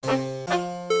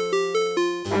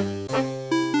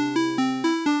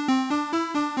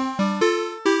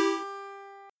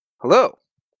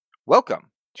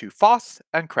to Foss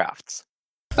and Crafts,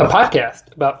 a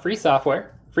podcast about free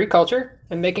software, free culture,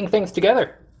 and making things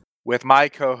together. with my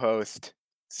co-host,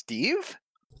 Steve.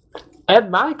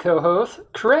 And my co-host,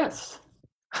 Chris.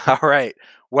 All right.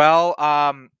 Well,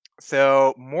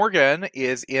 so Morgan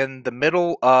is in the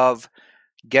middle of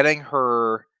getting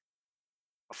her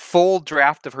full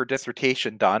draft of her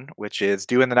dissertation done, which is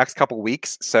due in the next couple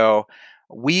weeks. So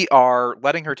we are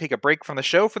letting her take a break from the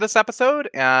show for this episode,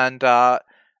 and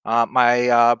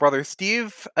my brother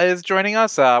Steve is joining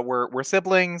us. We're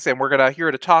siblings, and we're gonna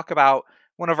here to talk about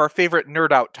one of our favorite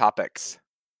nerd out topics.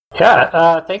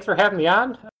 Yeah, thanks for having me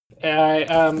on. I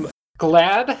am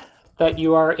glad that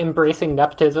you are embracing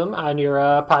nepotism on your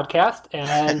podcast,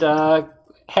 and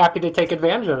happy to take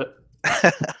advantage of it.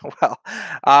 Well,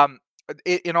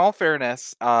 in all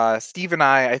fairness, Steve and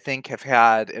I think, have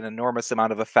had an enormous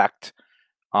amount of effect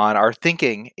on our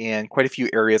thinking in quite a few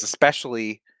areas,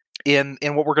 especially in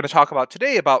what we're going to talk about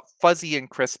today about fuzzy and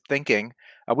crisp thinking.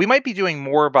 We might be doing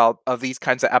more of these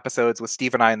kinds of episodes with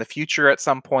Steve and I in the future at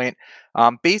some point.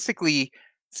 Basically,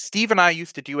 Steve and I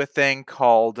used to do a thing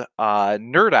called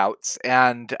Nerd Outs,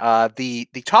 and the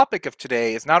topic of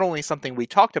today is not only something we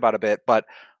talked about a bit, but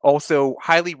also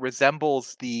highly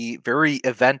resembles the very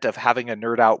event of having a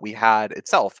nerd out we had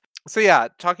itself. So yeah,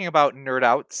 talking about nerd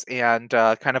outs and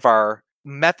kind of our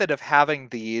method of having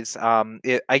these,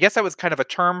 I guess that was kind of a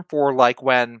term for like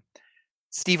when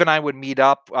Steve and I would meet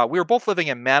up. We were both living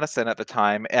in Madison at the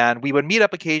time, and we would meet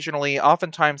up occasionally,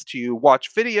 oftentimes to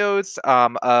watch videos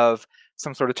of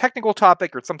some sort of technical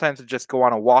topic, or sometimes to just go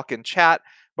on a walk and chat.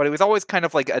 But it was always kind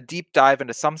of like a deep dive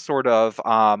into some sort of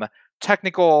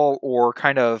technical or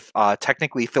kind of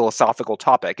technically philosophical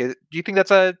topic. Do you think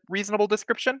that's a reasonable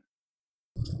description?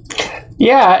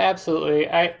 Yeah, absolutely.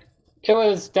 It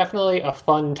was definitely a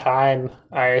fun time,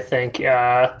 I think,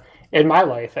 in my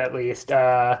life at least.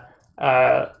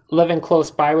 Living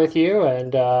close by with you,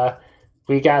 and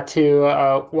we got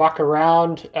to walk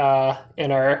around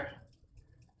in our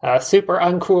super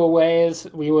uncool ways.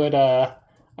 We would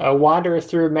wander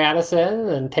through Madison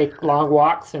and take long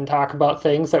walks and talk about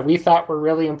things that we thought were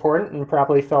really important and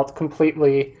probably felt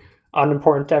completely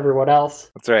unimportant to everyone else.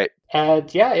 That's right.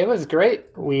 And yeah, it was great.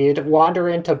 We'd wander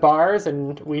into bars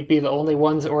and we'd be the only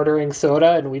ones ordering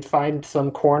soda, and we'd find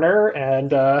some corner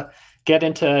and get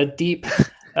into deep,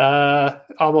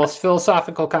 almost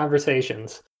philosophical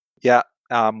conversations. Yeah,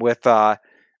 with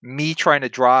me trying to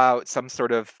draw out some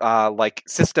sort of like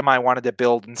system I wanted to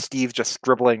build, and Steve just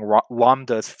scribbling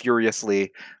lambdas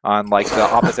furiously on like the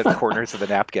opposite corners of the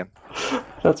napkin.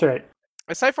 That's right.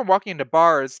 Aside from walking into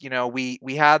bars,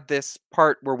 we had this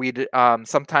part where we'd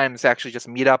sometimes actually just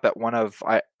meet up at one of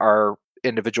our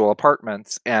individual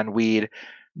apartments, and we'd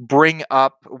bring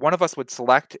up, one of us would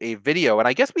select a video, and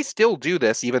I guess we still do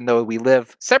this even though we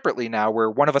live separately now, where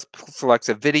one of us selects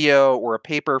a video or a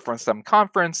paper from some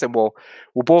conference, and we'll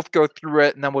both go through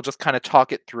it, and then we'll just kind of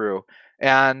talk it through.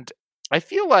 And I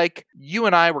feel like you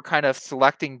and I were kind of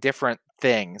selecting different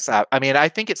things. I mean, I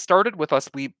think it started with us.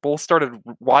 We both started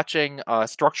watching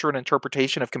Structure and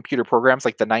Interpretation of Computer Programs,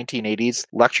 like the 1980s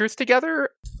lectures together.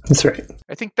 That's right.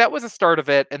 I think that was the start of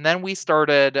it. And then we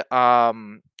started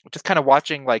just kind of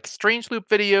watching like Strange Loop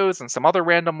videos and some other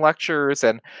random lectures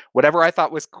and whatever I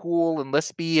thought was cool and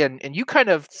lispy. And you kind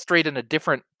of strayed in a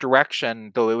different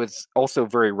direction, though it was also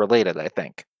very related, I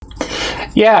think.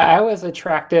 Yeah, I was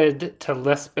attracted to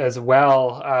Lisp as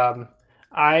well.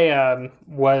 I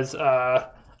was a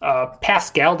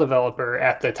Pascal developer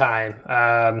at the time.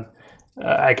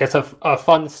 I guess a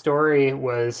fun story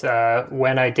was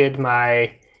when I did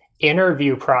my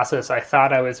interview process, I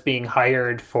thought I was being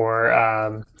hired for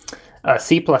a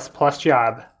C++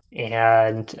 job,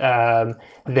 and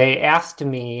they asked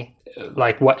me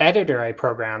like what editor I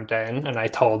programmed in, and I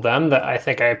told them that I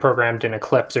think I programmed in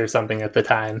Eclipse or something at the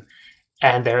time,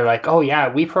 and they're like, "Oh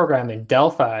yeah, we program in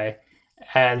Delphi."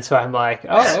 And so I'm like,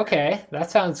 "Oh, okay,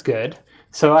 that sounds good."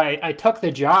 So I took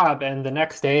the job, and the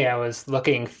next day I was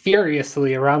looking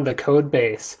furiously around the code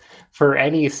base for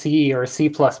any C or C++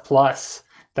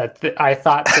 that I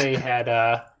thought they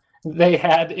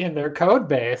had in their code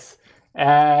base,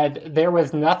 and there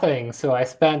was nothing. So I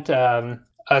spent a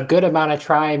good amount of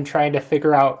time trying to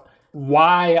figure out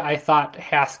why I thought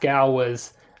Haskell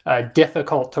was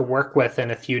difficult to work with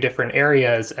in a few different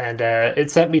areas, and it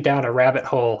sent me down a rabbit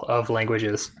hole of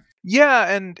languages. Yeah,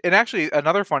 and actually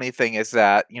another funny thing is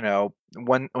that,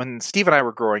 when Steve and I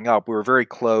were growing up, we were very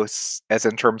close as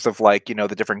in terms of like,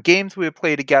 the different games we would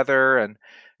play together and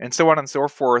so on and so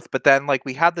forth. But then like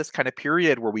we had this kind of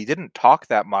period where we didn't talk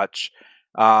that much.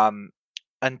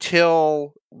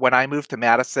 until when I moved to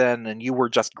Madison and you were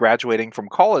just graduating from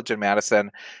college in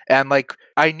Madison. And like,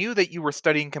 I knew that you were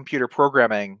studying computer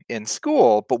programming in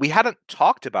school, but we hadn't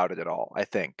talked about it at all, I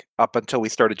think, up until we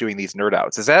started doing these nerd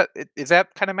outs. Is that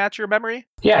kind of match your memory?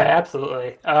 Yeah,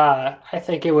 absolutely. I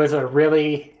think it was a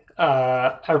really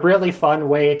fun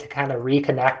way to kind of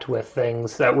reconnect with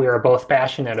things that we were both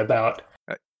passionate about.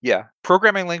 Yeah,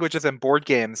 programming languages and board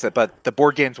games, but the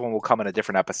board games one will come in a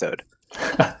different episode.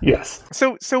 Yes.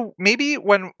 So maybe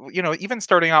when, even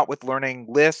starting out with learning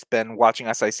Lisp and watching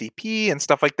SICP and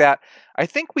stuff like that, I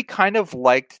think we kind of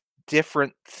liked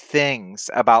different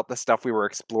things about the stuff we were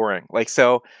exploring. Like,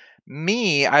 so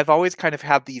me, I've always kind of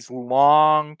had these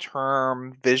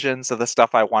long-term visions of the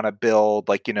stuff I want to build,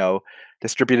 like,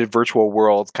 distributed virtual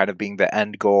worlds kind of being the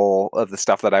end goal of the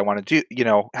stuff that I want to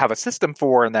do, have a system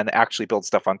for and then actually build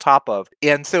stuff on top of.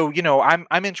 And so,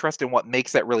 I'm interested in what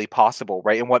makes that really possible,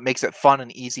 right? And what makes it fun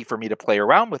and easy for me to play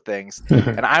around with things.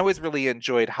 Mhm. And I always really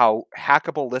enjoyed how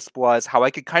hackable Lisp was, how I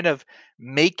could kind of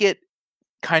make it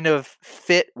kind of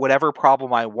fit whatever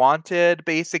problem I wanted,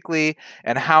 basically,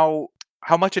 and how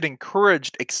much it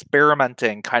encouraged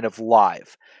experimenting kind of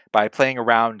live by playing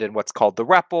around in what's called the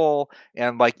REPL.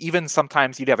 And like, even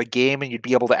sometimes you'd have a game and you'd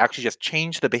be able to actually just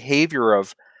change the behavior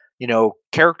of,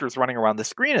 characters running around the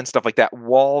screen and stuff like that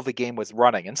while the game was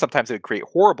running. And sometimes it would create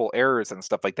horrible errors and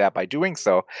stuff like that by doing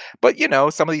so. But,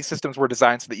 some of these systems were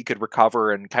designed so that you could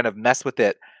recover and kind of mess with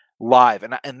it live.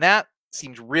 And that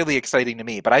seems really exciting to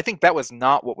me. But I think that was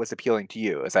not what was appealing to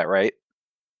you. Is that right?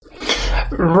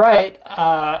 Right.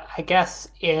 I guess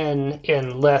in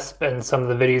Lisp and some of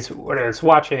the videos what I was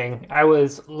watching, I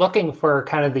was looking for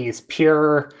kind of these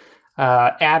pure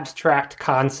abstract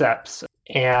concepts,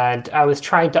 and I was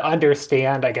trying to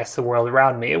understand, I guess, the world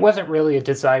around me. It wasn't really a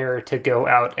desire to go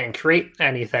out and create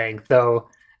anything, though.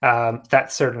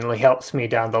 That certainly helps me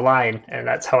down the line, and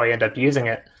that's how I end up using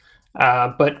it.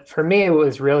 But for me, it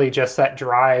was really just that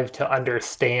drive to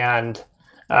understand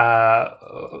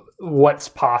what's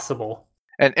possible.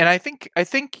 And I think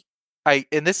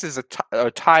and this is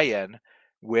a tie-in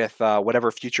with whatever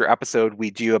future episode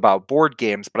we do about board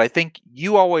games, but I think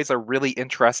you always are really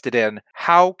interested in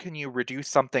how can you reduce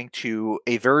something to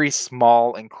a very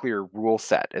small and clear rule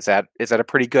set. Is that a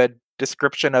pretty good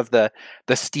description of the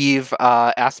Steve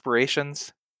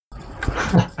aspirations?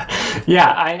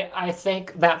 Yeah, I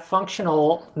think that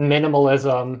functional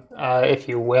minimalism, if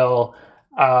you will,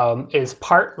 is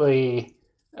partly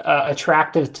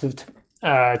attractive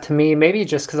to me, maybe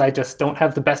just because I just don't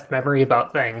have the best memory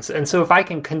about things. And so if I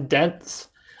can condense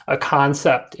a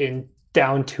concept in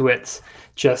down to its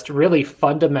just really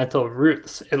fundamental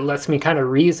roots, it lets me kind of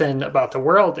reason about the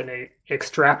world and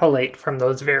extrapolate from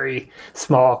those very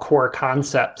small core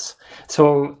concepts.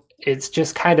 So it's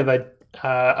just kind of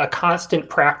a constant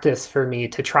practice for me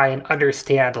to try and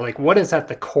understand, like, what is at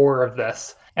the core of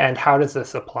this and how does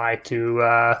this apply to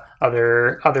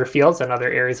other fields and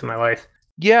other areas of my life.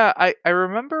 Yeah, I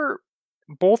remember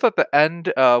both at the end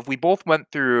of we both went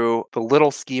through the Little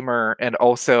Schemer and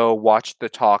also watched the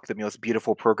talk, The Most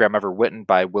Beautiful Program Ever Written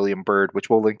by William Byrd, which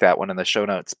we'll link that one in the show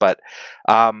notes. But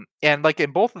and like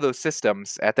in both of those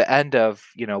systems, at the end of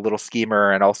Little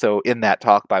Schemer and also in that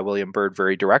talk by William Byrd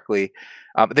very directly,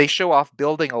 they show off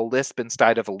building a Lisp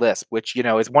inside of a Lisp, which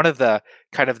is one of the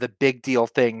kind of the big deal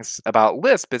things about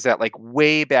Lisp is that like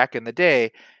way back in the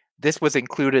day, this was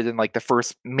included in like the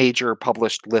first major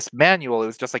published Lisp manual. It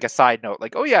was just like a side note,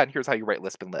 like, oh yeah, and here's how you write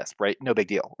Lisp in Lisp, right? No big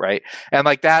deal, right? And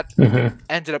like that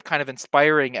ended up kind of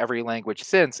inspiring every language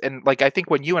since. And like I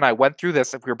think when you and I went through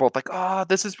this, we were both like, oh,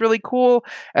 this is really cool.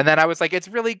 And then I was like, it's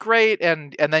really great.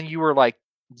 And then you were like,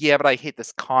 yeah, but I hate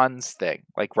this cons thing.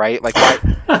 Like, right? Like why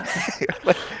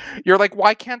like, you're like,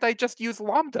 why can't I just use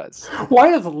lambdas? Why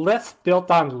is Lisp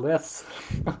built on Lisp?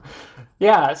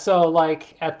 Yeah, so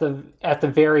like at the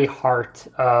very heart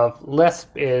of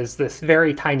Lisp is this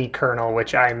very tiny kernel,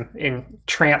 which I'm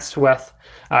entranced with.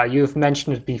 You've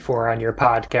mentioned it before on your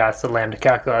podcast, the Lambda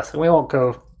Calculus, and we won't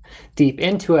go deep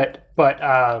into it. But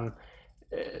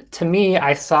to me,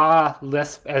 I saw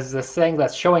Lisp as this thing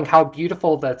that's showing how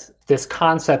beautiful that this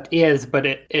concept is, but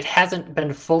it hasn't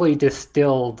been fully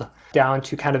distilled down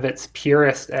to kind of its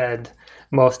purest and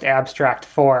most abstract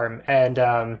form. And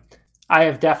I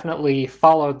have definitely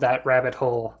followed that rabbit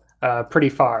hole pretty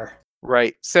far.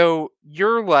 Right. So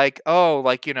you're like, oh,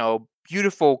 like,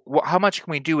 beautiful. How much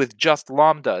can we do with just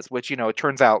lambdas? Which, it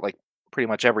turns out like pretty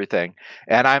much everything.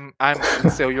 And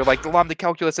so you're like, the lambda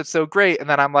calculus is so great. And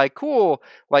then I'm like, cool,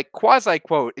 like quasi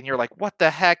quote. And you're like, what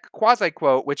the heck? Quasi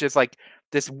quote, which is like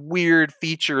this weird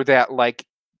feature that like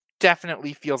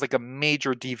definitely feels like a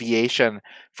major deviation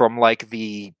from like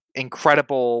the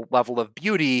incredible level of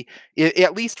beauty,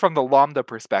 at least from the Lambda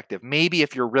perspective. Maybe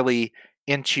if you're really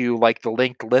into like the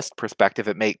linked list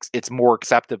perspective, it's more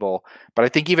acceptable. But I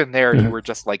think even there you were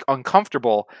just like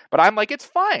uncomfortable. But I'm like, it's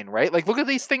fine, right? Like, look at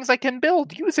these things I can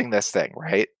build using this thing,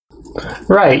 right?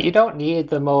 Right. You don't need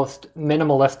the most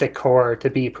minimalistic core to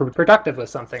be productive with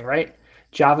something, right?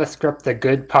 JavaScript, the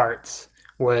good parts,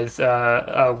 was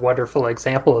a wonderful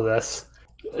example of this.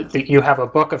 You have a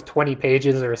book of 20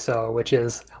 pages or so, which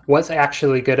is what's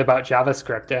actually good about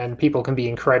JavaScript, and people can be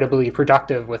incredibly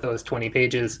productive with those 20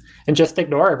 pages and just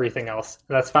ignore everything else.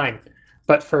 That's fine.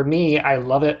 But for me, I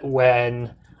love it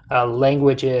when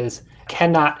languages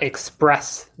cannot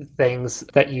express things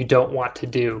that you don't want to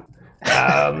do.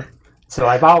 So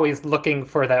I'm always looking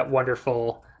for that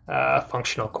wonderful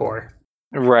functional core.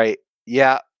 Right.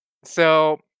 Yeah.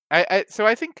 So I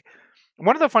think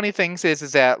one of the funny things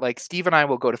is that like Steve and I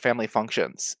will go to family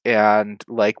functions and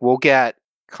like we'll get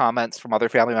comments from other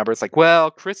family members like,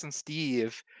 well, Chris and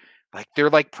Steve, like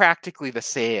they're like practically the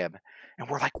same. And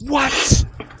we're like, what?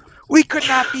 We could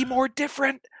not be more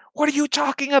different. What are you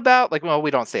talking about? Like, well, we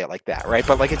don't say it like that, right?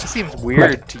 But like, it just seems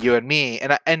weird to you and me.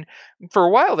 And for a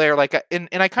while there, like, and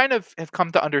I kind of have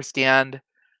come to understand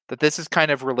that this is kind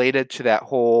of related to that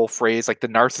whole phrase, like the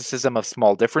narcissism of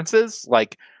small differences.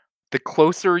 Like, the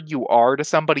closer you are to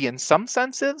somebody in some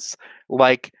senses,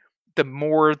 like the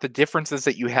more the differences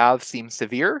that you have seem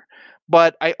severe.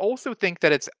 But I also think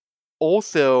that it's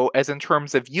also, as in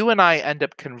terms of you and I end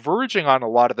up converging on a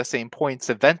lot of the same points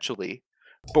eventually,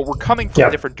 but we're coming from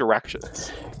different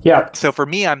directions. Yeah. So for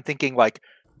me, I'm thinking like,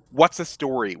 what's a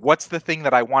story? What's the thing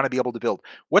that I want to be able to build?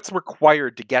 What's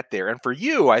required to get there? And for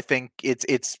you, I think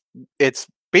it's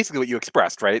basically what you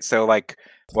expressed, right? So like,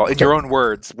 well, in your own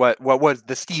words, what would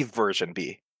the Steve version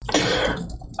be?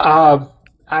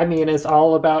 I mean, it's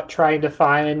all about trying to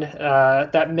find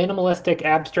that minimalistic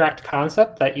abstract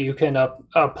concept that you can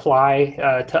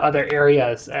apply to other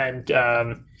areas, and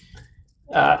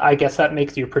I guess that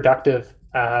makes you productive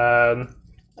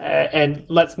and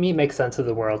lets me make sense of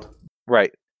the world.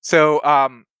 Right. So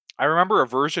I remember a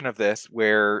version of this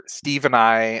where Steve and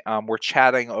I were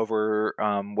chatting over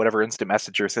whatever instant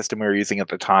messenger system we were using at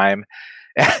the time,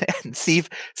 and Steve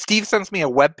sends me a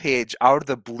web page out of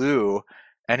the blue,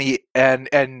 and it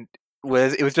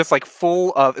was just like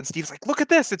full of, and Steve's like, look at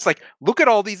this, it's like, look at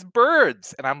all these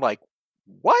birds, and I'm like,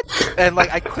 what? And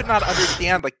like, I could not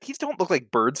understand, like, these don't look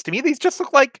like birds to me, these just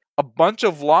look like a bunch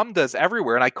of lambdas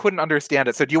everywhere, and I couldn't understand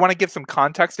it. So do you want to give some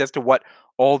context as to what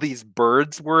all these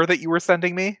birds were that you were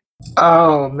sending me?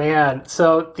 Oh man,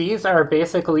 so these are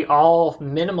basically all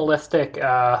minimalistic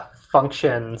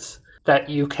functions that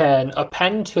you can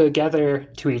append together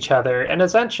to each other and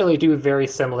essentially do very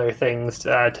similar things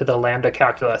to the lambda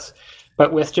calculus.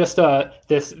 But with just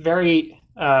this very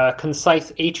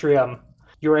concise atrium,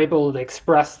 you're able to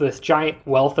express this giant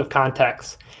wealth of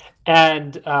context.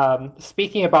 And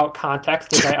speaking about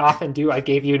context, as I often do, I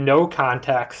gave you no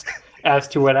context as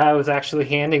to what I was actually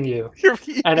handing you.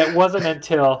 And it wasn't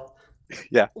until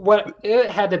it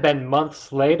had to have been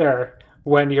months later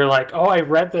when you're like, oh, I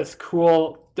read this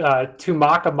cool To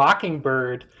Mock a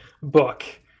Mockingbird book,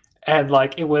 and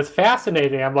like it was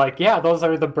fascinating. I'm like, yeah, those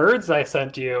are the birds I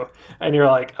sent you. And you're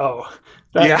like, oh,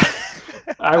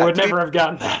 I would never have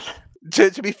gotten that.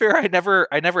 To be fair, I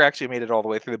never actually made it all the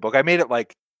way through the book. I made it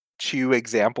like 2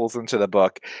 examples into the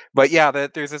book. But yeah,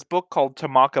 there's this book called To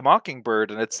Mock a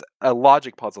Mockingbird, and it's a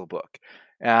logic puzzle book.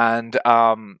 And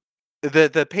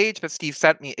the page that Steve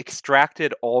sent me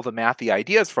extracted all the mathy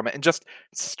ideas from it and just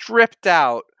stripped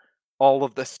out all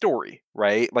of the story,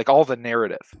 right? Like all the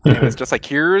narrative. And it was just like,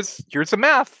 here's the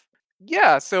math.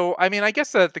 Yeah. So I mean, I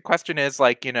guess the question is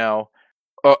like, you know,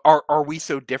 are we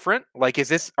so different? Like,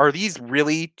 are these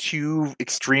really 2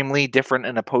 extremely different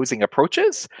and opposing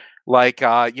approaches? Like,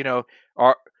 you know,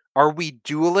 are we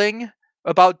dueling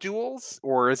about duels,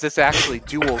 or is this actually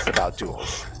duels about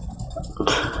duels?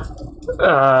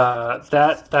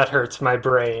 That hurts my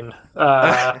brain.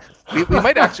 We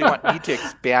might actually need to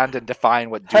expand and define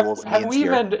what duels means. Have we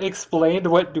even explained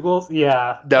what duels?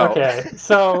 Yeah. No. Okay.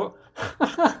 So,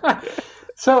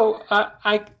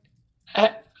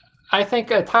 I think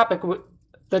the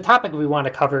topic we want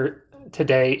to cover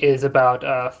today is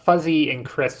about fuzzy and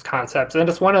crisp concepts, and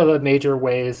it's one of the major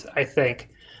ways I think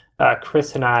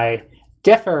Chris and I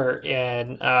differ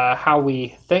in how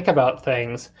we think about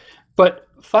things. But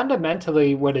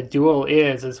fundamentally, what a dual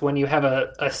is when you have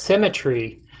a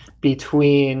symmetry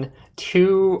between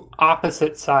two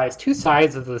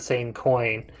sides of the same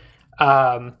coin.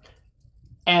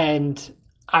 And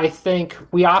I think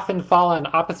we often fall on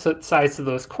opposite sides of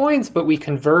those coins, but we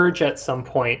converge at some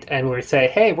point and we say,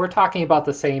 hey, we're talking about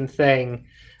the same thing.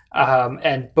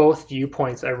 And both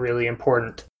viewpoints are really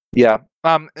important. Yeah.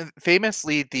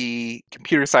 Famously, the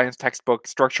computer science textbook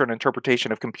Structure and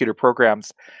Interpretation of Computer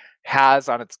Programs has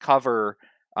on its cover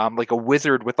like a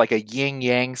wizard with like a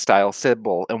yin-yang style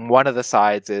symbol, and one of the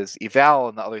sides is eval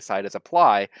and the other side is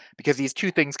apply, because these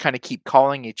two things kind of keep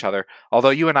calling each other. Although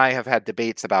you and I have had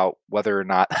debates about whether or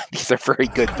not these are very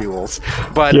good duels.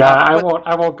 But yeah,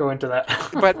 I won't go into that.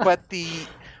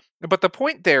 but the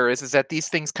point there is that these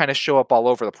things kind of show up all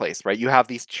over the place, right? You have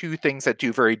these two things that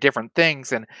do very different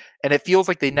things, and it feels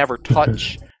like they never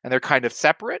touch, and they're kind of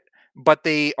separate, but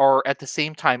they are at the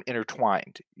same time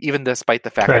intertwined, even despite the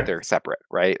fact that they're separate,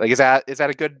 right? Like, is that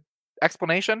a good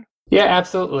explanation? Yeah,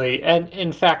 absolutely. And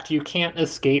in fact, you can't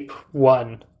escape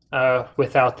one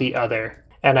without the other.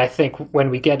 And I think when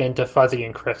we get into fuzzy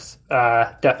and crisp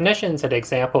definitions and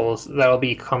examples, that'll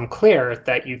become clear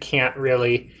that you can't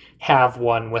really have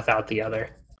one without the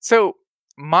other. So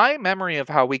my memory of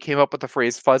how we came up with the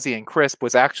phrase fuzzy and crisp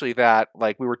was actually that,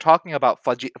 like, we were talking about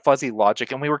fuzzy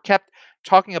logic, and we were kept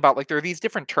talking about, like, there are these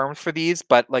different terms for these,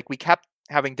 but like we kept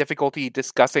having difficulty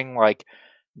discussing like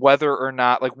whether or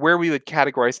not, like, where we would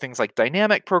categorize things like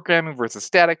dynamic programming versus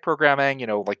static programming,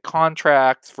 like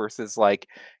contracts versus like,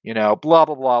 blah blah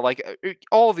blah, like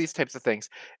all of these types of things.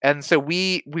 And so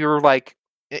we were like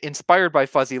inspired by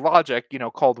fuzzy logic,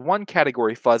 called one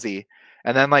category fuzzy,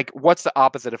 and then like what's the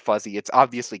opposite of fuzzy? It's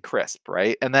obviously crisp,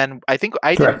 right? And then I think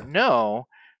I didn't know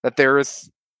that there's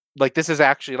like, this is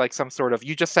actually like some sort of,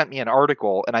 you just sent me an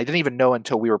article, and I didn't even know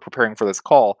until we were preparing for this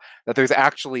call that there's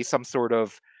actually some sort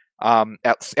of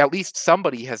at least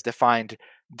somebody has defined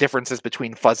differences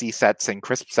between fuzzy sets and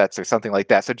crisp sets or something like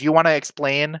that. So do you want to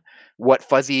explain what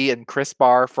fuzzy and crisp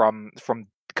are from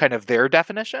kind of their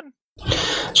definition?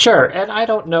 Sure. And I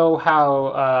don't know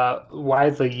how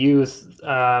widely used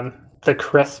the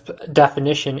crisp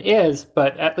definition is,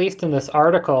 but at least in this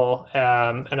article,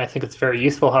 and I think it's very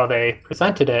useful how they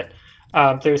presented it,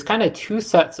 there's kind of two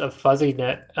sets of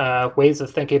fuzziness, ways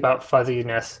of thinking about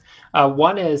fuzziness.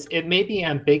 One is it may be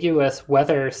ambiguous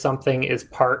whether something is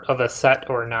part of a set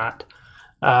or not.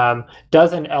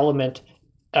 Does an element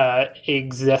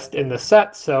exist in the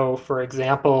set? So, for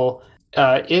example,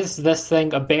 is this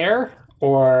thing a bear,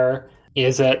 or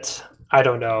is it, I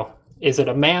don't know, is it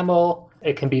a mammal?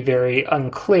 It can be very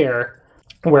unclear.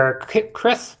 Where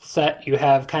crisp set, you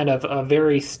have kind of a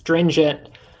very stringent,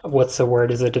 what's the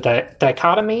word? Is it a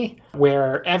dichotomy?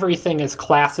 Where everything is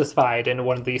classified in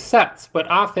one of these sets. But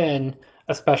often,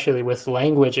 especially with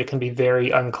language, it can be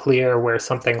very unclear where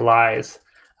something lies.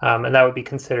 And that would be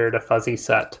considered a fuzzy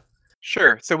set.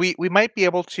 Sure. So we might be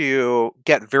able to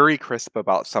get very crisp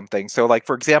about something. So, like,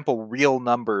 for example, real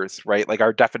numbers, right? Like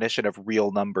our definition of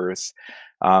real numbers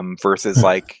versus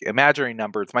like imaginary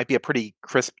numbers might be a pretty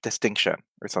crisp distinction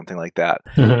or something like that.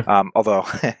 Although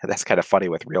that's kind of funny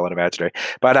with real and imaginary.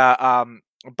 But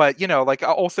like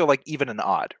also like even and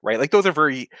odd, right? Like those are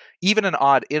very even and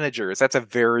odd integers. That's a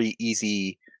very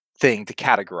easy thing to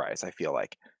categorize, I feel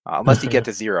like. Unless you get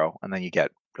to zero, and then you get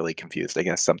really confused, I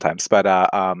guess, sometimes. But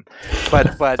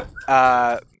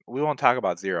we won't talk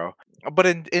about zero. But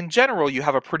in general, you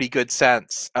have a pretty good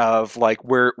sense of like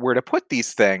where to put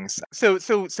these things. So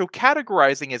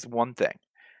categorizing is one thing.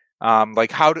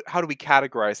 Like how do we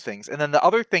categorize things? And then the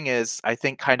other thing is, I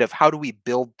think, kind of how do we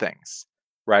build things,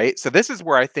 right? So this is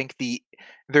where I think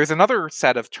there's another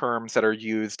set of terms that are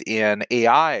used in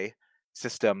AI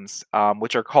systems,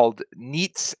 which are called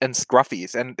neats and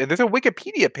scruffies. And there's a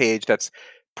Wikipedia page that's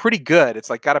pretty good. It's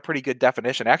like got a pretty good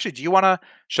definition. Actually,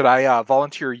 should I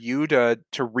volunteer you to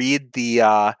read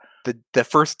the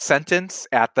first sentence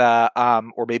at the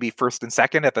or maybe first and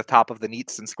second at the top of the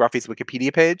neats and scruffies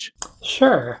Wikipedia page?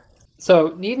 Sure.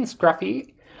 So neat and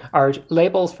scruffy are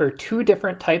labels for two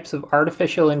different types of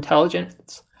artificial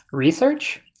intelligence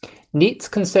research. Neats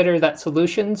consider that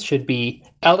solutions should be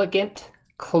elegant,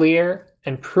 clear,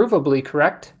 and provably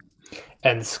correct.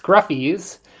 And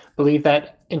scruffies believe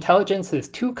that intelligence is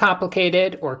too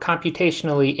complicated or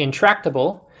computationally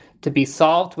intractable to be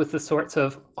solved with the sorts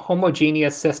of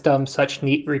homogeneous systems such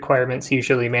neat requirements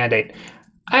usually mandate.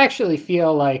 I actually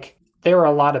feel like there are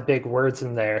a lot of big words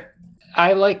in there.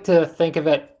 I like to think of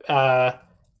it, the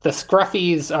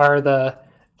scruffies are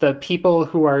the people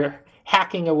who are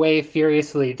hacking away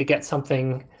furiously to get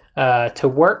something to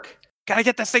work. Gotta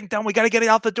get this thing done. We gotta get it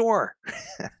out the door.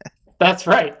 That's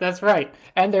right.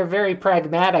 And they're very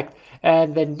pragmatic.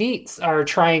 And the neats are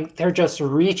they're just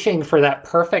reaching for that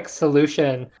perfect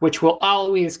solution, which will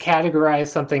always categorize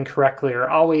something correctly or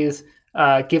always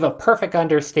give a perfect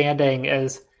understanding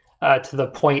as to the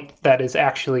point that is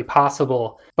actually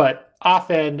possible, but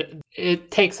often it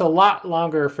takes a lot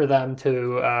longer for them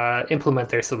to implement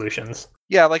their solutions.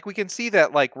 Yeah, like we can see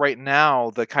that like right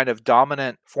now the kind of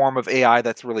dominant form of AI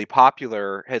that's really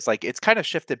popular has like it's kind of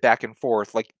shifted back and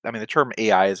forth. Like I mean the term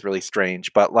AI is really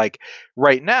strange, but like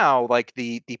right now like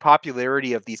the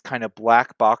popularity of these kind of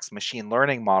black box machine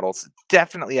learning models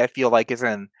definitely I feel like is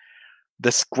in the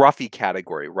scruffy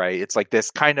category, right? It's like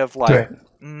this kind of like, Right.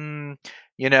 mm,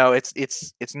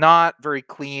 it's not very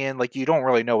clean. Like you don't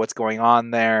really know what's going on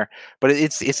there, but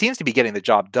it seems to be getting the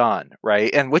job done,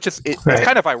 right? And which is it's Right.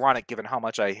 kind of ironic given how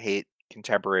much I hate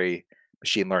contemporary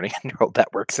machine learning and neural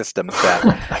network systems that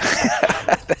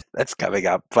that's coming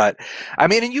up. But I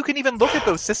mean, and you can even look at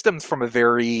those systems from a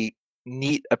very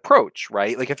neat approach,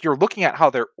 right? Like if you're looking at how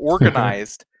they're Mhm.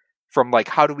 organized from like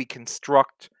how do we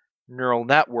construct neural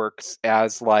networks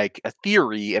as like a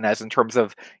theory and as in terms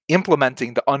of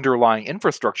implementing the underlying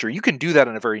infrastructure, you can do that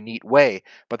in a very neat way,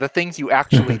 but the things you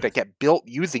actually Mhm. that get built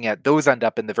using it, those end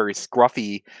up in the very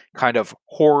scruffy kind of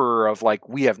horror of like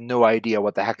we have no idea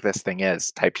what the heck this thing is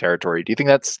type territory. Do you think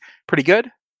that's pretty good?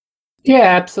 Yeah,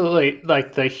 absolutely.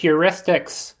 Like the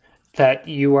heuristics that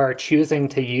you are choosing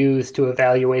to use to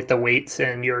evaluate the weights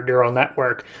in your neural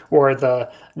network, or the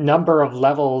number of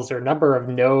levels or number of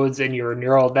nodes in your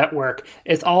neural network,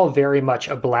 is all very much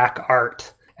a black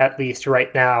art, at least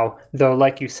right now. Though,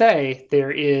 like you say,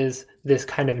 there is this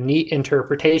kind of neat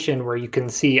interpretation where you can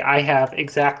see I have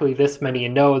exactly this many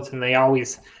nodes and they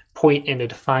always point in a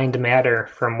defined manner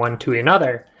from one to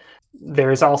another.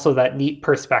 There's also that neat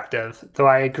perspective, though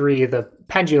I agree the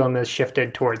pendulum is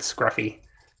shifted towards scruffy.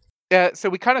 Yeah, so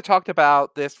we kind of talked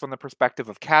about this from the perspective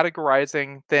of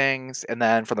categorizing things, and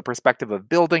then from the perspective of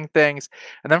building things,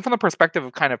 and then from the perspective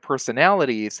of kind of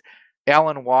personalities.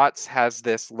 Alan Watts has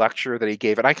this lecture that he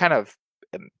gave, and I kind of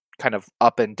am kind of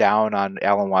up and down on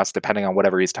Alan Watts depending on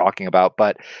whatever he's talking about.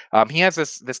 But he has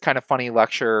this kind of funny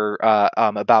lecture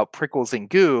about prickles and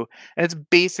goo, and it's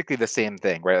basically the same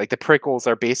thing, right? Like the prickles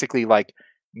are basically like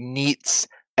neats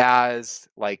as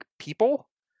like people,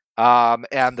 and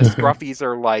the Mhm. scruffies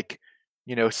are like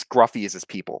scruffies as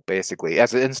people basically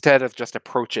as instead of just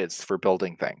approaches for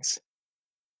building things.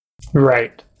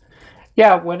 Right.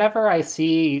 Yeah, whenever I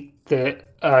see the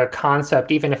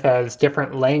concept, even if it has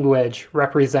different language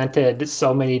represented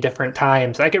so many different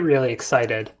times, I get really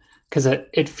excited because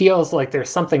it feels like there's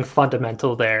something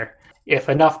fundamental there if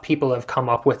enough people have come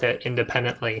up with it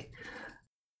independently.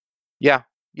 Yeah,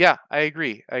 yeah, I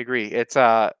agree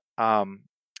um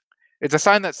it's a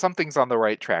sign that something's on the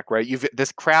right track, right? You've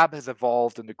this crab has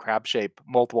evolved into crab shape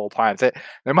multiple times.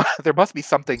 There must be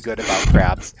something good about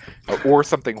crabs, or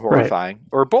something Right. horrifying,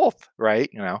 or both, right?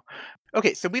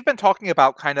 Okay, so we've been talking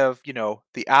about kind of,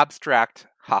 the abstract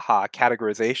haha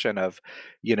categorization of,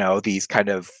 these kind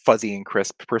of fuzzy and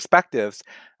crisp perspectives.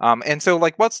 And so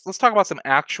like let's talk about some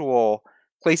actual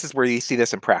places where you see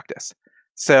this in practice.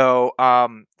 So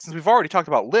since we've already talked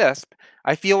about Lisp,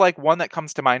 I feel like one that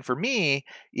comes to mind for me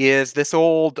is this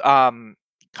old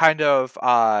kind of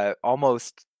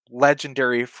almost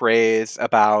legendary phrase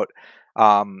about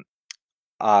um,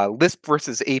 Lisp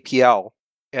versus APL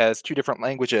as two different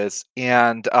languages.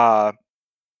 And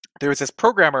there was this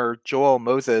programmer, Joel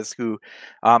Moses, who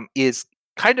is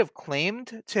kind of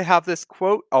claimed to have this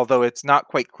quote, although it's not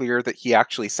quite clear that he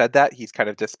actually said that. He's kind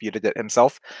of disputed it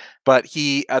himself. But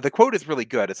the quote is really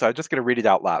good. So I'm just going to read it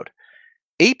out loud.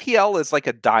 APL is like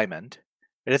a diamond.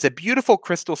 It is a beautiful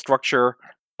crystal structure.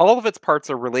 All of its parts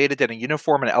are related in a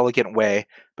uniform and elegant way.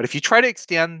 But if you try to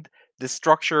extend this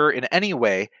structure in any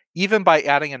way, even by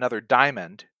adding another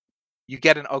diamond, you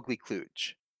get an ugly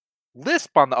kludge.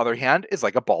 Lisp, on the other hand, is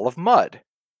like a ball of mud.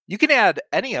 You can add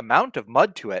any amount of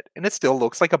mud to it, and it still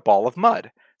looks like a ball of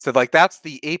mud. So, like, that's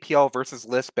the APL versus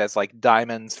Lisp as like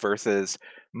diamonds versus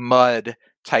mud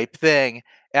type thing.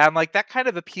 And like that kind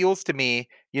of appeals to me.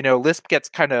 Lisp gets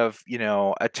kind of,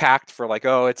 attacked for like,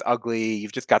 oh, it's ugly.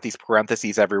 You've just got these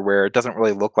parentheses everywhere. It doesn't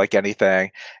really look like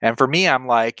anything. And for me, I'm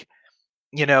like,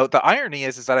 the irony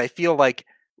is that I feel like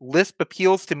Lisp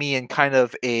appeals to me in kind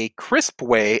of a crisp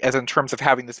way, as in terms of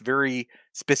having this very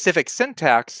specific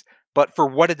syntax, but for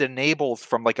what it enables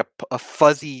from like a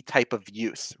fuzzy type of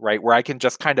use, right? Where I can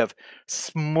just kind of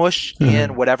smush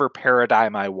in Mhm. whatever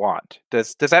paradigm I want.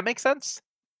 Does that make sense?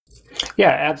 Yeah,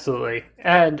 absolutely.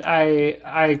 And I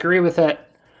agree with it.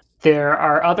 There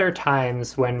are other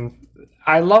times when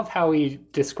I love how he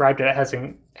described it as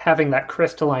having that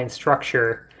crystalline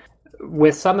structure.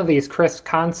 With some of these crisp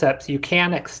concepts, you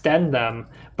can extend them,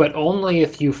 but only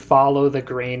if you follow the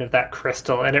grain of that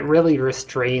crystal, and it really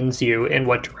restrains you in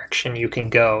what direction you can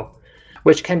go.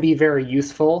 which can be very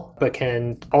useful, but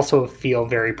can also feel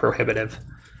very prohibitive.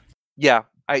 Yeah.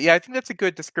 I think that's a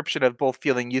good description of both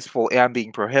feeling useful and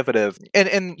being prohibitive.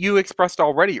 And you expressed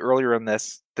already earlier in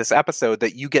this episode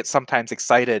that you get sometimes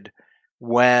excited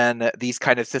when these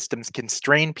kind of systems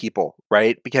constrain people,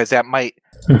 right? Because that might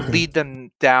lead them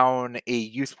down a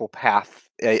useful path.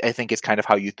 I think is kind of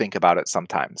how you think about it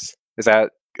sometimes. Is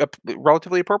that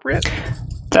relatively appropriate?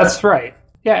 That's right.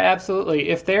 Yeah, absolutely.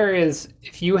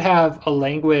 If you have a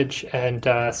language and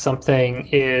something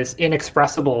is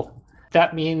inexpressible,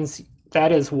 that means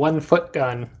that is one foot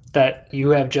gun that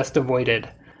you have just avoided.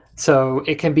 So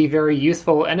it can be very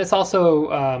useful, and it's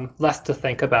also less to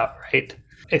think about, right?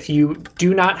 If you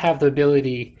do not have the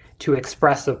ability to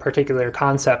express a particular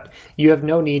concept, you have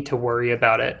no need to worry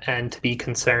about it and to be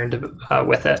concerned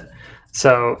with it.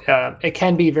 So it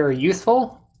can be very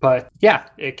useful, but yeah,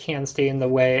 it can stand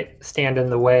in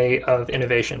the way of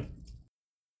innovation.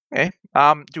 Okay.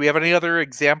 Do we have any other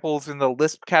examples in the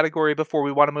Lisp category before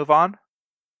we want to move on?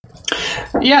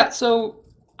 Yeah, so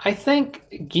I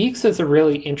think Geeks is a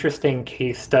really interesting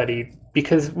case study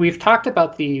because we've talked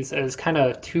about these as kind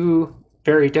of two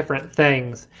very different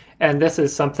things, and this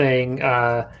is something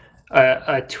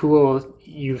a tool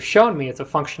you've shown me. It's a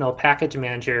functional package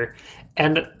manager,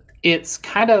 and it's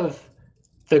kind of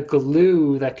the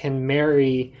glue that can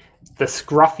marry the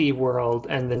scruffy world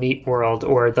and the neat world,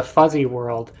 or the fuzzy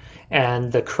world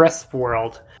and the crisp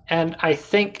world. And I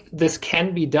think this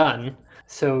can be done.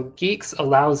 So Geeks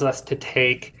allows us to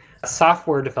take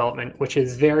software development, which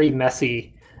is very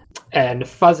messy and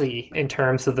fuzzy in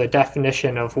terms of the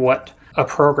definition of what a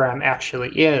program actually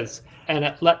is, and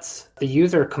it lets the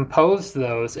user compose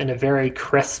those in a very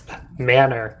crisp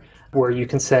manner where you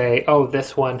can say, oh,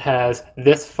 this one has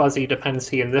this fuzzy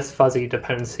dependency and this fuzzy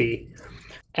dependency.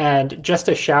 And just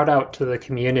a shout out to the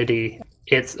community.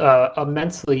 It's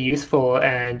immensely useful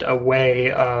and a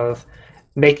way of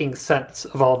making sense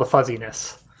of all the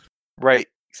fuzziness. Right.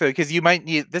 So because you might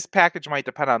need this package might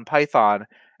depend on Python,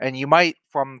 and you might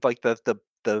from like the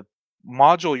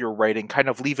module you're writing kind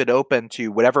of leave it open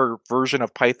to whatever version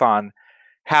of Python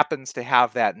happens to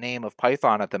have that name of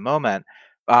Python at the moment.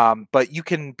 But you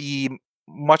can be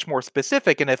much more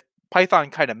specific, and if Python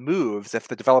kind of moves, if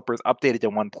the developer is updated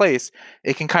in one place,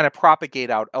 it can kind of propagate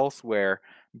out elsewhere,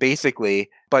 basically.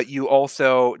 But you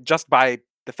also, just by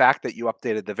the fact that you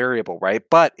updated the variable, right?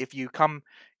 But if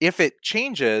it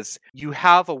changes, you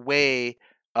have a way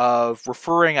of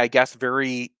referring, I guess,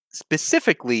 very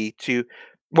specifically to.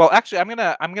 Well, actually,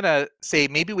 I'm gonna say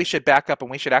maybe we should back up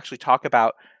and we should actually talk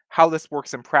about how this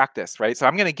works in practice, right? So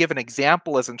I'm going to give an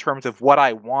example as in terms of what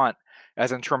I want,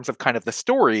 as in terms of kind of the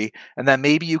story, and then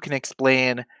maybe you can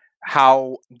explain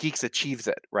how Geeks achieves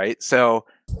it, right? So,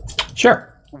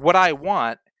 sure. What I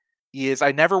want is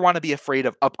I never want to be afraid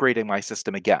of upgrading my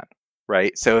system again,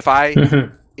 right? So if I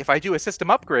do a system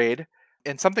upgrade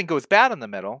and something goes bad in the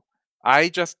middle, I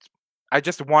just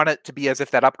want it to be as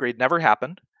if that upgrade never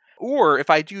happened. Or if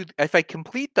I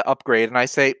complete the upgrade and I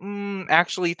say,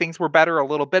 actually things were better a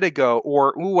little bit ago,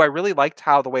 or I really liked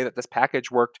how the way that this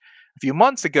package worked a few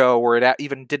months ago, or it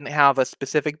even didn't have a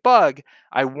specific bug,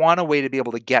 I want a way to be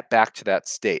able to get back to that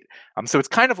state. So it's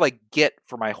kind of like Git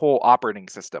for my whole operating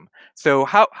system. So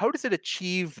how does it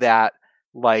achieve that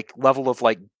like level of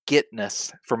like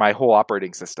Gitness for my whole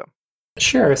operating system?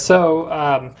 Sure.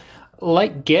 So,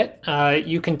 like Git,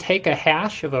 you can take a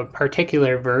hash of a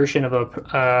particular version of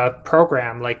a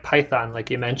program, like Python,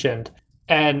 like you mentioned,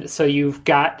 and so you've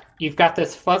got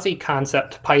this fuzzy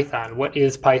concept Python. What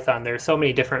is Python? There's so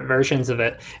many different versions of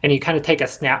it, and you kind of take a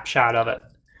snapshot of it,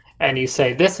 and you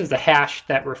say this is the hash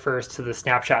that refers to the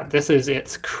snapshot. This is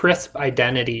its crisp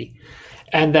identity,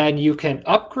 and then you can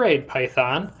upgrade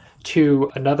Python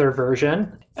to another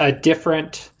version, a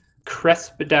different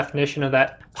crisp definition of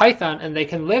that Python, and they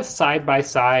can live side by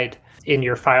side in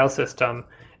your file system.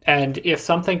 And if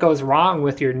something goes wrong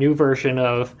with your new version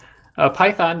of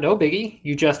Python, no biggie.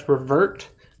 You just revert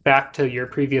back to your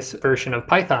previous version of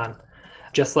Python,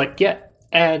 just like Git.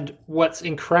 And what's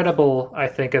incredible, I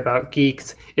think, about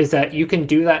Geeks is that you can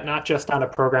do that not just on a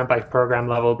program by program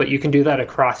level, but you can do that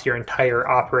across your entire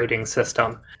operating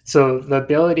system. So the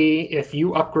ability, if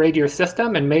you upgrade your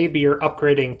system and maybe you're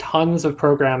upgrading tons of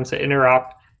programs that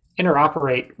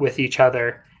interoperate with each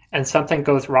other and something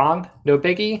goes wrong, no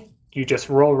biggie. You just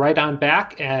roll right on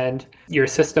back and your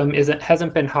system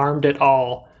hasn't been harmed at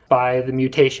all by the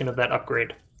mutation of that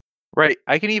upgrade. Right.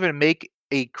 I can even make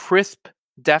a crisp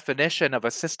definition of a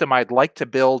system I'd like to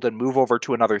build and move over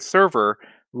to another server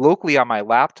locally on my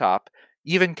laptop,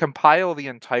 even compile the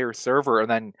entire server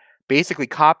and then basically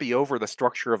copy over the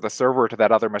structure of the server to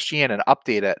that other machine and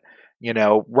update it,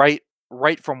 right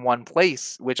right from one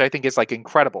place, which I think is like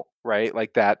incredible, right?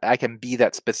 Like that I can be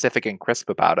that specific and crisp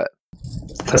about it.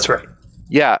 That's right.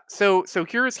 Yeah. So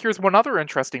here's one other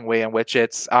interesting way in which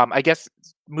it's I guess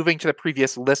moving to the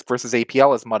previous Lisp versus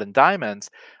APL as mud and diamonds.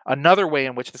 Another way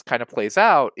in which this kind of plays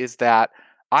out is that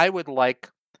I would like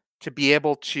to be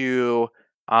able to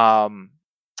um,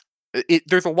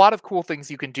 there's a lot of cool things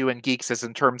you can do in Geeks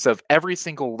in terms of every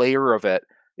single layer of it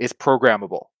is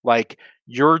programmable. Like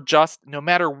you're just no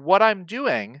matter what I'm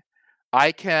doing,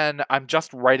 I'm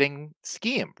just writing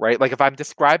scheme, right? Like if I'm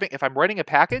writing a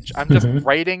package, I'm just Hmm.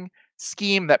 writing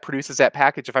scheme that produces that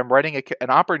package. If I'm writing an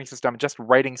operating system, I'm just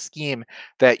writing scheme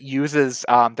that uses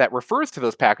that refers to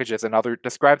those packages and other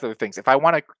describes other things. If I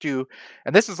want to do,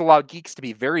 and this has allowed Geeks to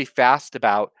be very fast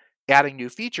about adding new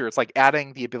features, like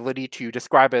adding the ability to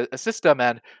describe a system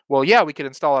and, well, yeah, we could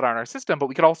install it on our system, but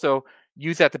we could also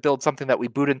use that to build something that we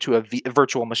boot into a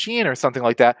virtual machine or something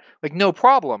like that. Like no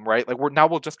problem, right? Like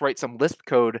we'll just write some Lisp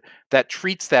code that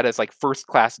treats that as like first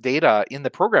class data in the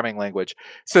programming language.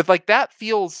 So like that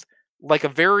feels like a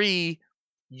very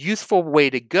useful way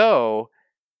to go,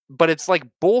 but it's like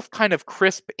both kind of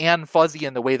crisp and fuzzy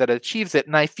in the way that it achieves it.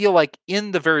 And I feel like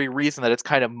in the very reason that it's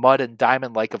kind of mud and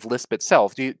diamond like of Lisp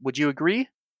itself. Would you agree?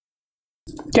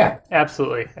 Yeah,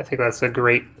 absolutely. I think that's a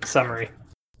great summary.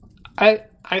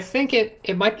 I think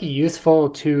it might be useful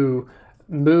to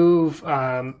move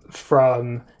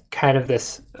from kind of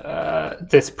this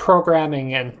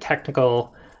programming and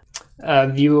technical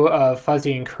view of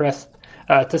fuzzy and crisp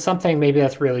to something maybe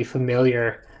that's really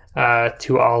familiar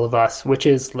to all of us, which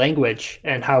is language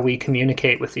and how we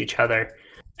communicate with each other.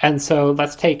 And so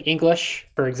let's take English,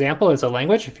 for example, as a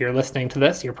language. If you're listening to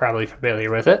this, you're probably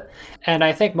familiar with it. And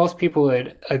I think most people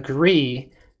would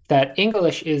agree that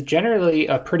English is generally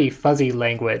a pretty fuzzy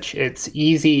language. It's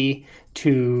easy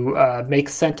to make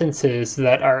sentences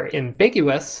that are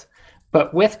ambiguous,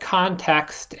 but with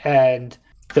context and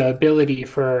the ability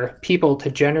for people to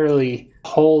generally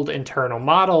hold internal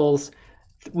models,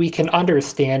 we can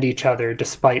understand each other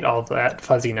despite all that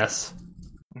fuzziness.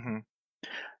 Mm-hmm.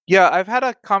 Yeah, I've had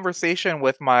a conversation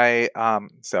with my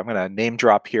so I'm gonna name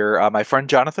drop here, my friend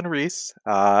Jonathan Rees,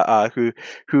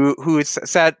 who's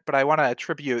said, but I want to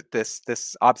attribute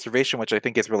this observation, which I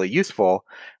think is really useful,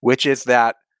 which is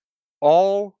that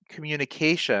all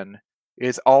communication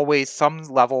is always some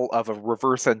level of a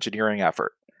reverse engineering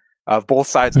effort of both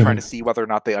sides trying to Mhm. see whether or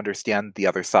not they understand the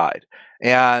other side.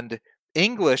 And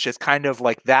English is kind of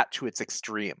like that to its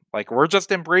extreme. Like we're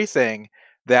just embracing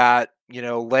that,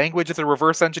 language is a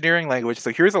reverse engineering language.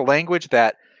 So here's a language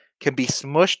that can be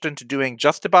smushed into doing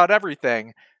just about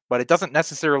everything, but it doesn't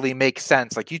necessarily make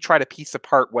sense. Like you try to piece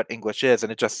apart what English is, and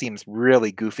it just seems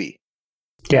really goofy.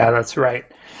 Yeah, that's right.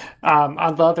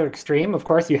 On the other extreme, of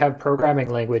course, you have programming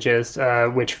languages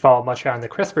which fall much on the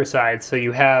CRISPR side. So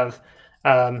you have,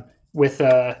 with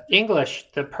English,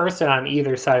 the person on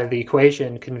either side of the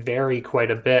equation can vary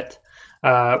quite a bit.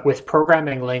 With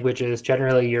programming languages,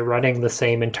 generally you're running the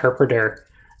same interpreter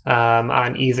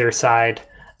on either side.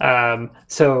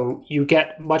 So you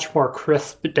get much more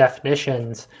crisp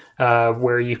definitions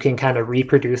where you can kind of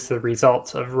reproduce the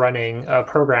results of running a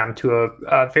program to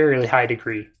a very high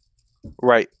degree.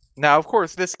 Right. Now, of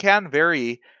course, this can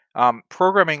vary.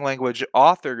 Programming language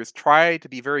authors try to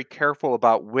be very careful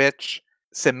about which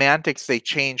semantics they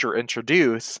change or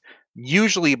introduce,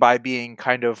 usually by being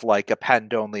kind of like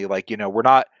append only, like, we're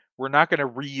not going to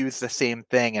reuse the same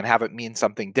thing and have it mean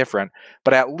something different.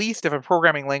 But at least if a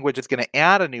programming language is going to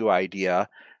add a new idea,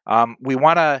 we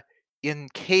want to, in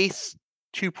case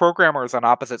two programmers on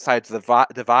opposite sides of the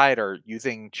divide are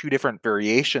using two different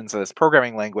variations of this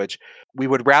programming language, we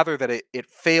would rather that it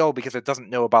fail because it doesn't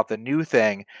know about the new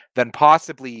thing than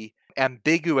possibly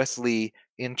ambiguously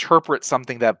interpret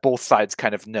something that both sides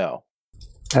kind of know.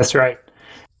 That's right.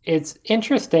 It's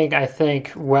interesting, I think,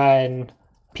 when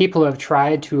people have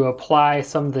tried to apply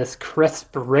some of this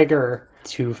crisp rigor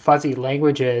to fuzzy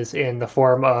languages in the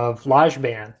form of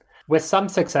Lajban. With some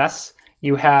success,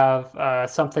 you have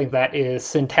something that is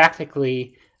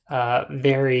syntactically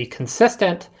very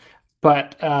consistent.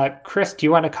 But Chris, do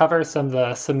you want to cover some of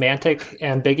the semantic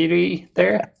ambiguity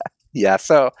there? Yeah,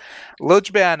 so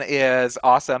Lojban is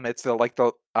awesome. It's the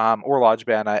or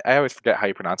Lojban. I always forget how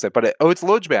you pronounce it, but it's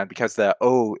Lojban because the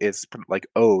O is like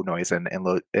O noise in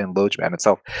Lojban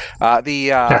itself. The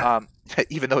Yeah.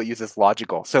 even though it uses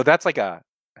logical, so that's like a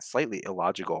slightly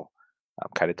illogical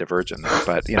kind of diversion there,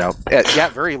 but yeah,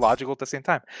 very logical at the same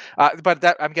time. But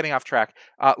that I'm getting off track.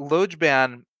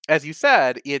 Lojban, as you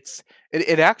said,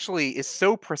 it actually is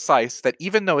so precise that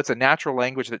even though it's a natural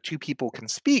language that two people can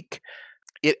speak,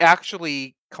 it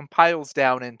actually compiles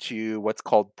down into what's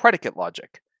called predicate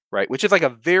logic. right? Which is like a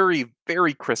very,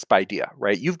 very crisp idea,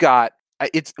 right? You've got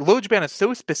it's LoJBAN is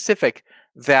so specific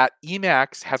that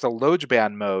Emacs has a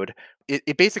LoJBAN mode.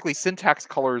 It basically syntax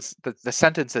colors the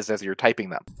sentences as you're typing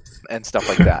them and stuff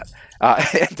like that.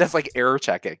 It does like error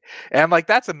checking. And like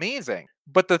that's amazing.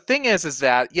 But the thing is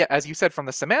that, yeah, as you said from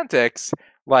the semantics,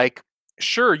 like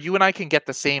sure, you and I can get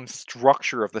the same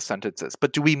structure of the sentences,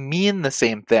 but do we mean the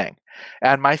same thing?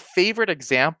 And my favorite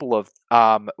example of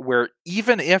where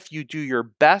even if you do your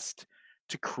best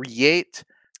to create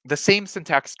the same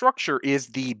syntax structure is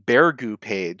the Beargoo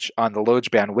page on the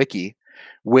LoJBAN wiki,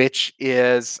 which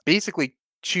is basically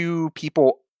two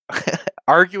people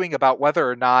arguing about whether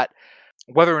or not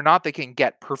they can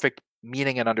get perfect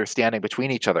meaning and understanding between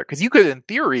each other. Because you could, in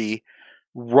theory,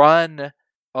 run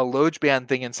a LoJBAN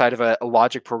thing inside of a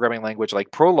logic programming language like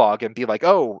Prolog and be like,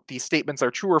 oh, these statements are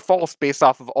true or false based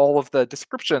off of all of the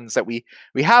descriptions that we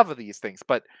have of these things.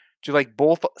 But do like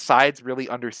both sides really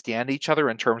understand each other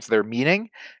in terms of their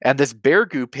meaning? And this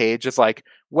Beargoo page is like,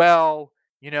 well,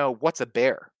 what's a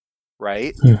bear?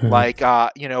 Right? Mhm. Like,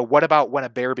 what about when a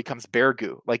bear becomes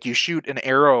Beargoo? Like you shoot an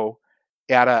arrow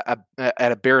at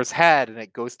a bear's head and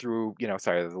it goes through,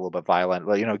 sorry, that's a little bit violent,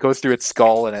 but it goes through its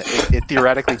skull and it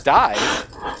theoretically dies.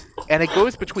 And it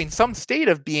goes between some state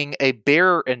of being a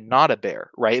bear and not a bear,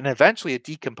 right? And eventually it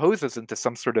decomposes into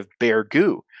some sort of bear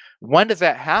goo. When does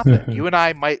that happen? Mhm. You and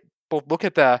I might both look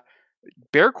at the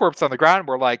bear corpse on the ground and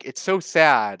we're like, it's so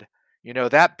sad.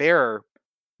 That bear,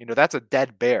 that's a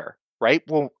dead bear, right?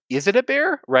 Well, is it a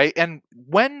bear, right? And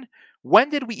when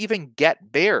did we even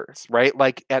get bears, right?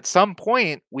 Like at some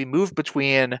point we moved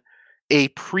between a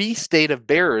pre-state of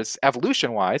bears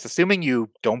evolution-wise, assuming you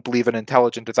don't believe in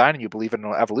intelligent design and you believe in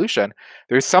evolution,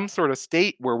 there's some sort of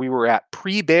state where we were at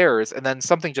pre-bears and then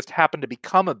something just happened to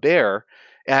become a bear.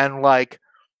 And like,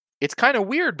 it's kind of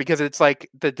weird because it's like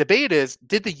the debate is,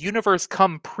 did the universe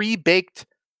come pre-baked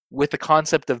with the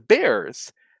concept of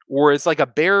bears? Or is like a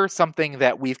bear something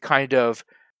that we've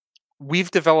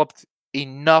developed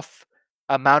enough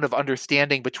amount of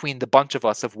understanding between the bunch of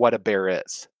us of what a bear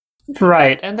is?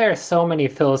 Right, and there are so many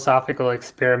philosophical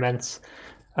experiments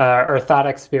or thought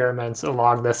experiments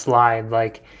along this line.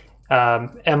 Like,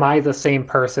 am I the same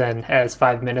person as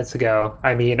 5 minutes ago?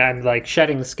 I mean, I'm like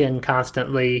shedding skin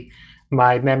constantly.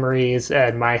 My memories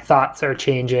and my thoughts are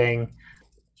changing.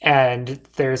 And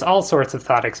there's all sorts of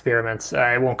thought experiments.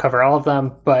 I won't cover all of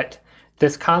them, but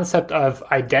this concept of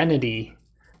identity,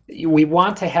 we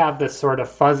want to have this sort of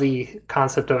fuzzy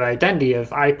concept of identity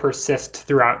of I persist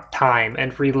throughout time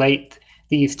and relate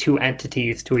these two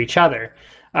entities to each other.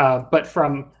 But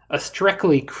from a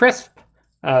strictly crisp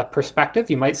perspective,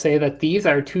 you might say that these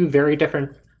are two very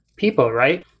different people,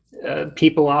 right?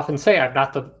 People often say, I'm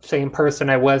not the same person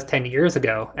I was 10 years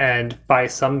ago. And by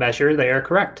some measure, they are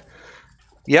correct.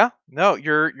 Yeah, no,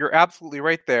 you're absolutely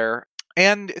right there.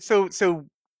 And so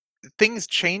things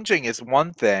changing is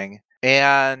one thing,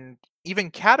 and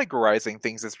even categorizing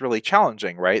things is really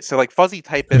challenging, right? So like fuzzy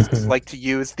typists like to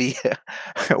use the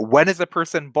when is a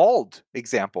person bald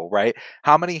example, right?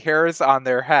 How many hairs on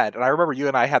their head? And I remember you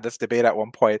and I had this debate at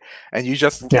one point, and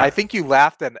Yeah. I think you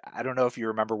laughed, and I don't know if you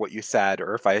remember what you said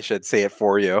or if I should say it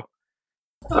for you.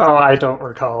 Oh, I don't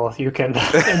recall. You can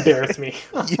embarrass me.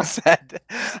 You said,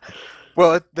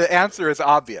 well, the answer is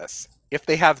obvious. If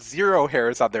they have 0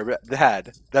 hairs on their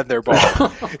head, then they're bald.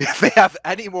 If they have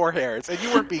any more hairs, and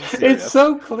you weren't being serious. It's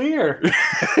so clear.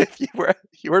 you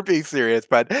weren't being serious,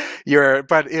 but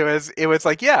it was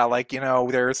like, yeah, like,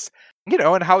 there's,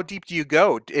 and how deep do you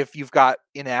go if you've got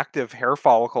inactive hair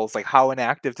follicles? Like, how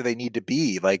inactive do they need to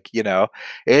be? Like,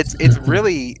 it's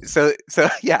really so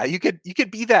yeah, you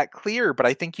could be that clear, but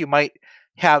I think you might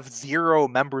have 0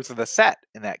 members of the set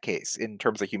in that case in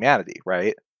terms of humanity,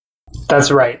 right?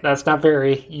 That's right. That's not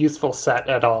very useful set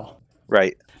at all.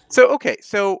 Right. So, okay.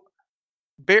 So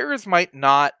bears might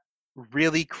not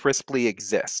really crisply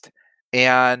exist,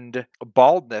 and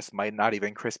baldness might not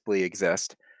even crisply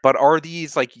exist. But are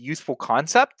these like useful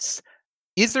concepts?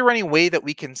 Is there any way that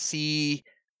we can see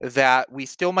that we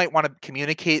still might want to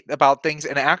communicate about things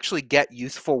and actually get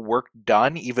useful work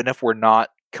done, even if we're not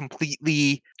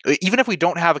even if we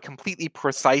don't have a completely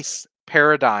precise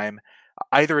paradigm?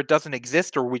 Either it doesn't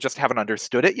exist or we just haven't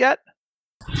understood it yet.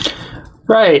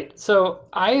 Right. So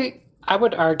I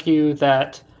would argue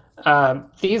that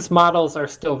these models are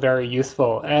still very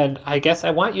useful, and I guess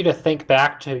I want you to think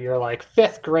back to your like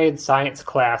 5th grade science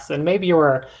class, and maybe you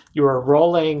were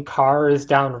rolling cars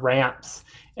down ramps,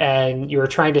 and you were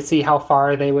trying to see how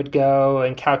far they would go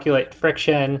and calculate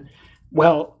friction.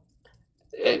 Well,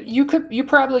 you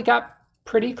probably got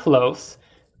pretty close,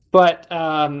 but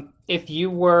if you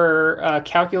were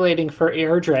calculating for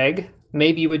air drag,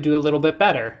 maybe you would do a little bit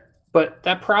better. But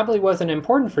that probably wasn't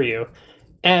important for you.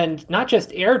 And not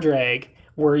just air drag,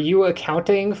 were you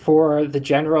accounting for the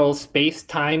general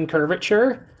space-time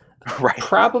curvature? Right.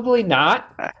 Probably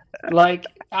not. Like,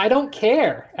 I don't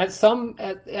care. At some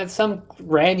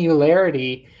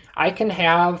granularity, I can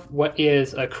have what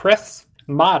is a crisp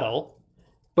model,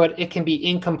 but it can be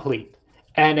incomplete.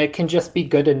 And it can just be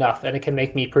good enough and it can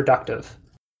make me productive.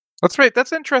 That's right.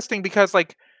 That's interesting because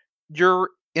like you're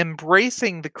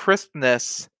embracing the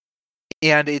crispness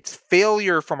and its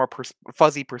failure from a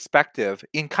fuzzy perspective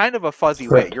in kind of a fuzzy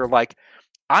way. Right. You're like,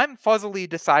 I'm fuzzily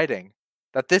deciding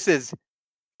that this is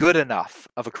good enough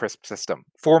of a crisp system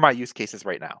for my use cases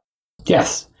right now.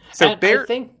 Yes. So And I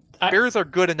think bears are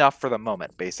good enough for the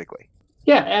moment, basically.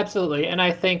 yeah, absolutely. And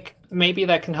I think maybe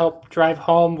that can help drive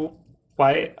home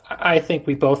why I think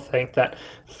we both think that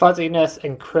fuzziness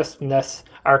and crispness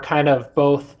are kind of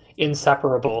both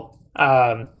inseparable.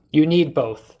 You need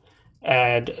both,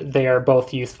 and they are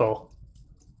both useful.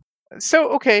 So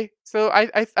okay, so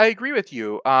I agree with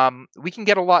you. We can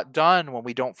get a lot done when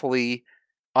we don't fully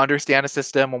understand a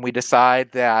system, when we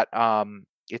decide that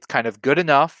it's kind of good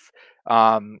enough,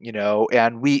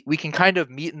 and we can kind of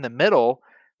meet in the middle.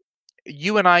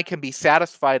 You and I can be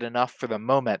satisfied enough for the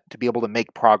moment to be able to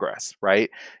make progress,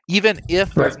 right? Even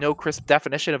if there's Right. no crisp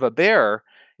definition of a bear,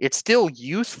 it's still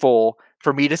useful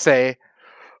for me to say,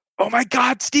 oh my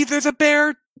God, Steve, there's a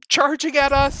bear charging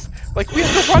at us. Like, we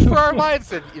have to run for our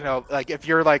lives. And, like, if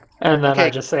you're like, And then I okay,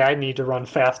 just say I need to run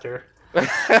faster.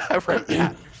 right,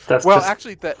 yeah. That's Well, just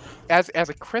actually, as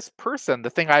a crisp person, the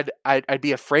thing I'd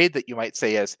be afraid that you might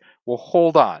say is, well,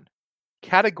 hold on.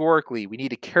 Categorically, we need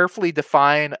to carefully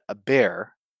define a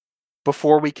bear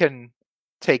before we can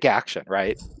take action,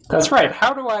 right? that's right.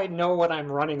 How do I know what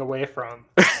I'm running away from?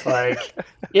 Like,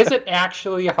 is it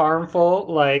actually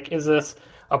harmful? Like, is this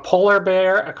a polar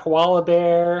bear, a koala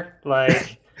bear?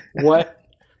 Like, what?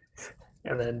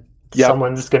 And then Yep.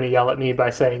 someone's going to yell at me by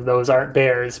saying those aren't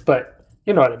bears, but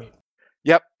you know what I mean.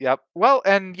 Yep. Well,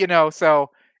 and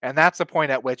and that's the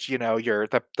point at which, you're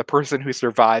the person who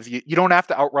survives. You don't have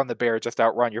to outrun the bear, just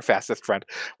outrun your fastest friend.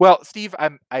 Well, Steve,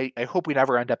 I hope we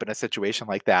never end up in a situation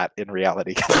like that in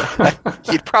reality.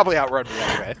 You'd probably outrun me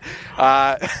anyway.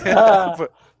 But,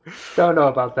 Don't know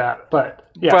about that, but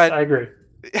yes, but I agree.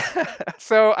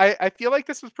 so I feel like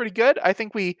this was pretty good. I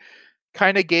think we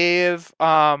kind of gave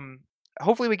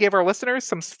hopefully we gave our listeners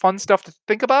some fun stuff to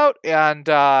think about, and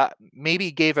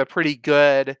maybe gave a pretty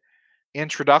good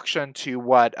introduction to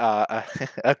what a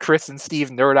Chris and Steve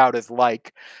nerd out is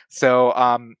like. So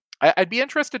I'd be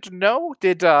interested to know,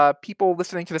 did people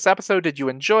listening to this episode, did you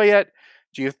enjoy it?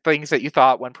 Do you have things that you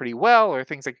thought went pretty well, or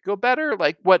things that could go better?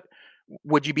 Like, what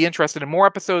would you be interested in more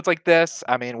episodes like this?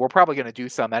 I mean, we're probably going to do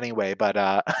some anyway, but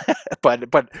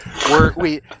but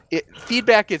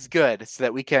feedback is good so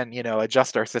that we can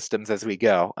adjust our systems as we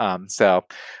go. So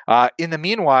in the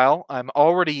meanwhile, I'm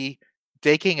already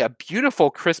taking a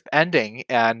beautiful crisp ending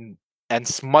and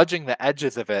smudging the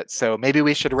edges of it. So maybe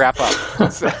we should wrap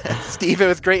up. So, Steve, it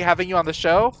was great having you on the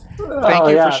show. Thank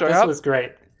you for showing this up. was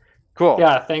great. Cool.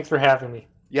 Yeah, thanks for having me.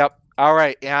 Yep. All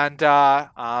right. And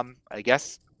I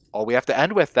guess all we have to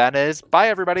end with then is bye,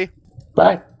 everybody.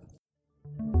 Bye.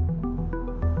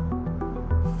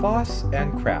 Foss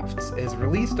and Crafts is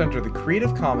released under the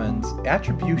Creative Commons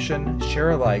Attribution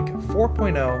Share Alike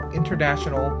 4.0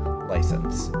 International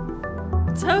License.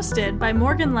 It's hosted by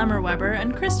Morgan Lemmerweber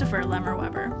and Christopher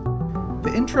Lemmerweber.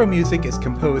 The intro music is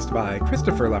composed by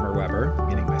Christopher Lemmerweber,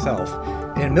 meaning myself,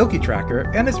 in Milky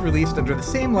Tracker, and is released under the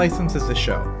same license as the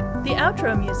show. The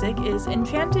outro music is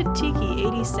Enchanted Tiki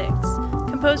 86,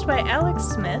 composed by Alex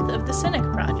Smith of the Cynic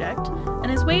Project,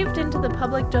 and is waived into the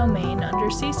public domain under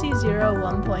CC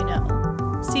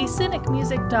 01.0. See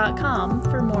cynicmusic.com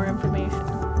for more information.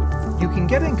 You can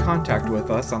get in contact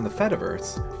with us on the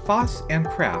Fediverse, Foss and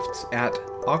Crafts at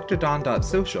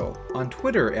octodon.social, on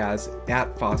Twitter as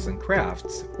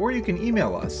 @FossandCrafts, or you can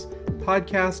email us,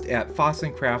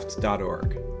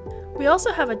 podcast@fossandcrafts.org. We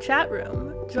also have a chat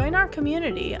room. Join our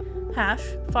community,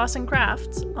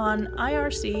 #FossandCrafts, on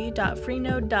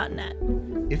irc.freenode.net.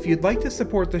 If you'd like to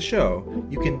support the show,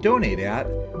 you can donate at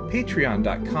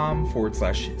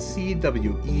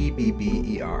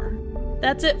patreon.com/CWEBBER.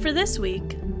 That's it for this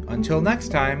week. Until next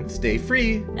time, stay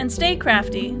free and stay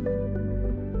crafty.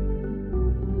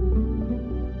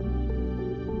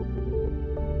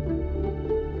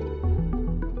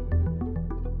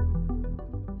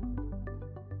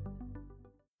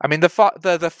 I mean,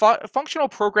 the functional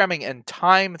programming and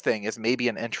time thing is maybe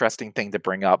an interesting thing to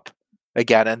bring up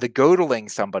again, and the Godeling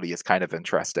somebody is kind of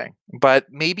interesting. But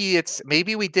maybe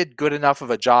we did good enough of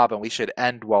a job, and we should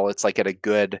end while it's like at a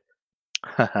good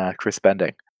Chris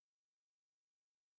Bending.